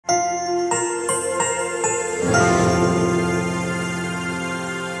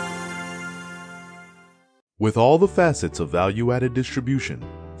With all the facets of value-added distribution,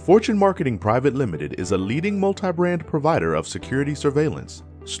 Fortune Marketing Pvt Ltd is a leading multi-brand provider of security surveillance,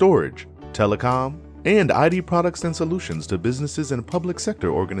 storage, telecom, and ID products and solutions to businesses and public sector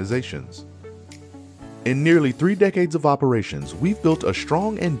organizations. In nearly 3 decades of operations, we've built a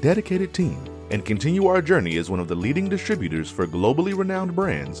strong and dedicated team and continue our journey as one of the leading distributors for globally renowned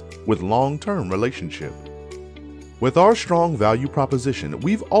brands with long-term relationship. With our strong value proposition,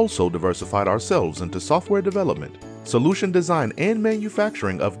 we've also diversified ourselves into software development, solution design, and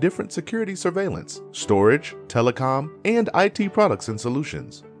manufacturing of different security surveillance, storage, telecom, and IT products and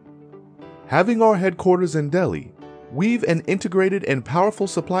solutions. Having our headquarters in Delhi, we've an integrated and powerful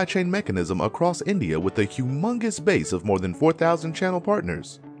supply chain mechanism across India with a humongous base of more than 4,000 channel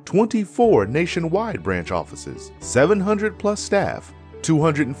partners, 24 nationwide branch offices, 700 plus staff,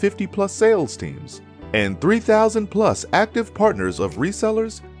 250 plus sales teams, and 3,000 plus active partners of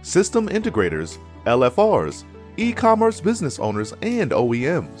resellers, system integrators, LFRs, e-commerce business owners, and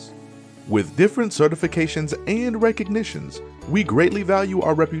OEMs. With different certifications and recognitions, we greatly value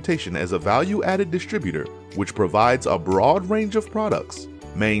our reputation as a value-added distributor which provides a broad range of products,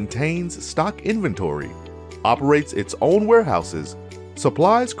 maintains stock inventory, operates its own warehouses,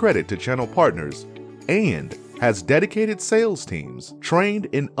 supplies credit to channel partners, and has dedicated sales teams trained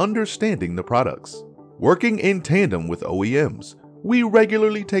in understanding the products. Working in tandem with OEMs, we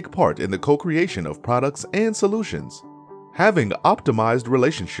regularly take part in the co-creation of products and solutions. Having optimized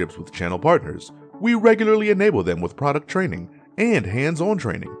relationships with channel partners, we regularly enable them with product training and hands-on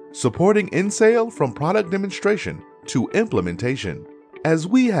training, supporting in-sale from product demonstration to implementation. As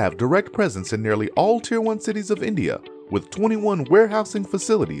we have direct presence in nearly all Tier 1 cities of India with 21 warehousing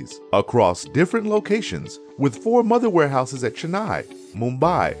facilities across different locations with 4 mother warehouses at Chennai,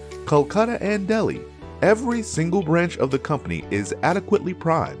 Mumbai, Kolkata, and Delhi, every single branch of the company is adequately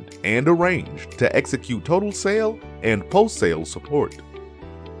primed and arranged to execute total sale and post-sale support.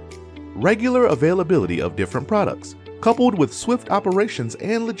 Regular availability of different products, coupled with swift operations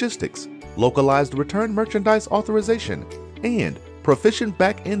and logistics, localized return merchandise authorization, and proficient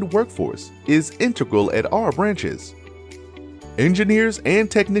back-end workforce is integral at our branches. Engineers and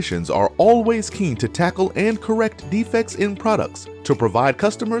technicians are always keen to tackle and correct defects in products to provide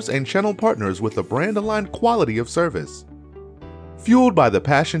customers and channel partners with a brand-aligned quality of service. Fueled by the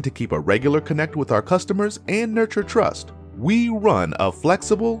passion to keep a regular connect with our customers and nurture trust, we run a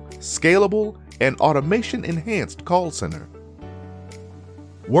flexible, scalable, and automation-enhanced call center.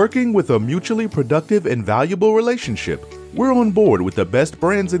 Working with a mutually productive and valuable relationship, we're on board with the best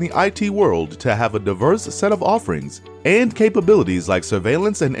brands in the IT world to have a diverse set of offerings and capabilities like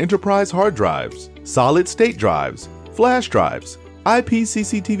surveillance and enterprise hard drives, solid-state drives, flash drives, IP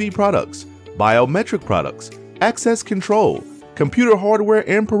CCTV products, biometric products, access control, computer hardware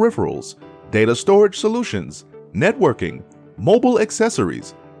and peripherals, data storage solutions, networking, mobile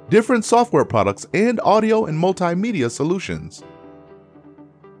accessories, different software products, and audio and multimedia solutions.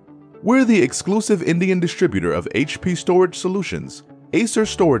 We're the exclusive Indian distributor of HP Storage Solutions, Acer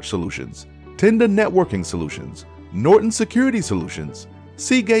Storage Solutions, Tenda Networking Solutions, Norton Security Solutions,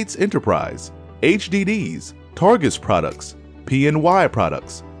 Seagates Enterprise, HDDs, Targus products, PNY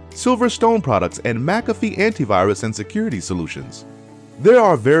products, Silverstone products, and McAfee antivirus and security solutions. There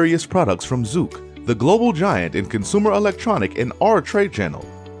are various products from Zook, the global giant in consumer electronic, in our trade channel.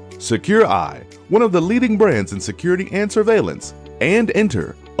 Secure Eye, one of the leading brands in security and surveillance, and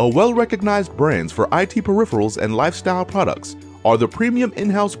Enter, a well-recognized brands for IT peripherals and lifestyle products, are the premium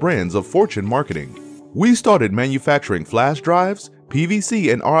in-house brands of Fortune Marketing. We started manufacturing flash drives,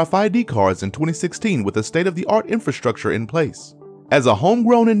 PVC, and RFID cards in 2016 with a state-of-the-art infrastructure in place. As a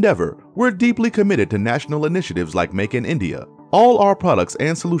homegrown endeavor, we're deeply committed to national initiatives like Make in India. All our products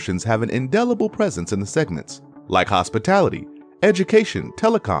and solutions have an indelible presence in the segments like hospitality, education,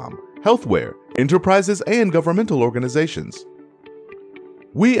 telecom, healthcare, enterprises, and governmental organizations.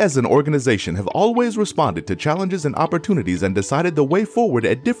 We as an organization have always responded to challenges and opportunities and decided the way forward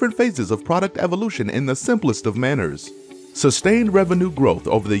at different phases of product evolution in the simplest of manners. Sustained revenue growth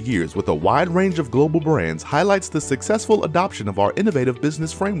over the years with a wide range of global brands highlights the successful adoption of our innovative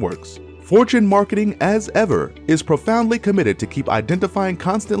business frameworks. Fortune Marketing, as ever, is profoundly committed to keep identifying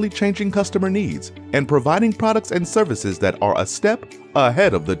constantly changing customer needs and providing products and services that are a step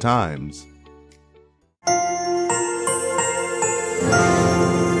ahead of the times.